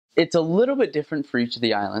It's a little bit different for each of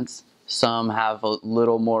the islands. Some have a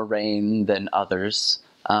little more rain than others.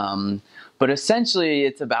 But essentially,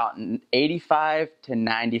 it's about 85 to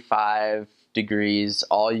 95 degrees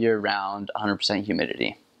all year round, 100%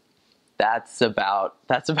 humidity. That's about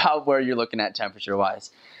where you're looking at temperature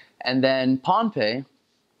wise. And then Pohnpei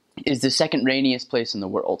is the second rainiest place in the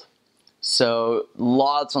world. So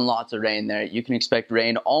lots and lots of rain there. You can expect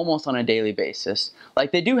rain almost on a daily basis.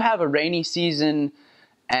 Like they do have a rainy season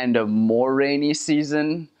and a more rainy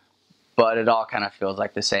season, but it all kind of feels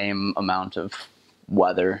like the same amount of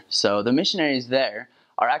weather. So the missionaries there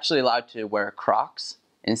are actually allowed to wear Crocs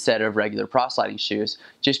instead of regular proselyting shoes,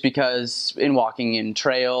 just because in walking in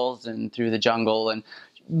trails and through the jungle and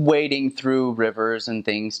wading through rivers and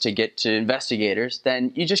things to get to investigators,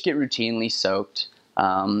 then you just get routinely soaked.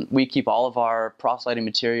 We keep all of our proselyting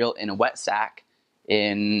material in a wet sack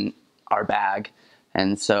in our bag,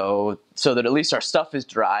 and so that at least our stuff is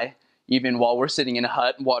dry, even while we're sitting in a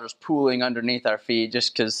hut and water's pooling underneath our feet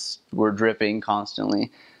just because we're dripping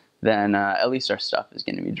constantly, then at least our stuff is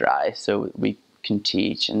going to be dry so we can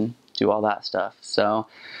teach and do all that stuff. So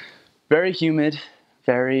very humid,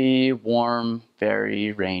 very warm,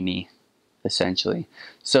 very rainy, essentially.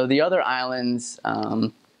 So the other islands,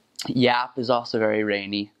 Yap is also very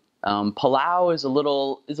rainy. Palau is a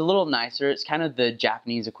little nicer. It's kind of the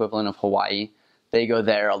Japanese equivalent of Hawaii. They go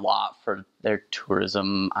there a lot for their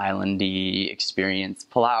tourism islandy experience.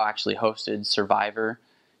 Palau actually hosted Survivor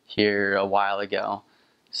here a while ago.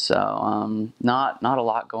 So not a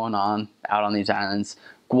lot going on out on these islands.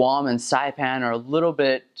 Guam and Saipan are a little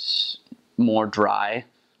bit more dry,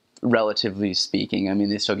 relatively speaking. I mean,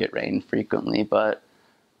 they still get rain frequently, but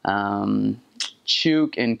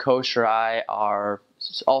Chuuk and Koh Sarai are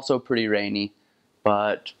also pretty rainy,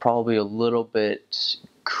 but probably a little bit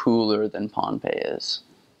cooler than Pohnpei is.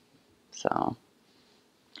 So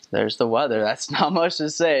there's the weather. That's not much to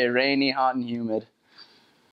say. Rainy, hot, and humid.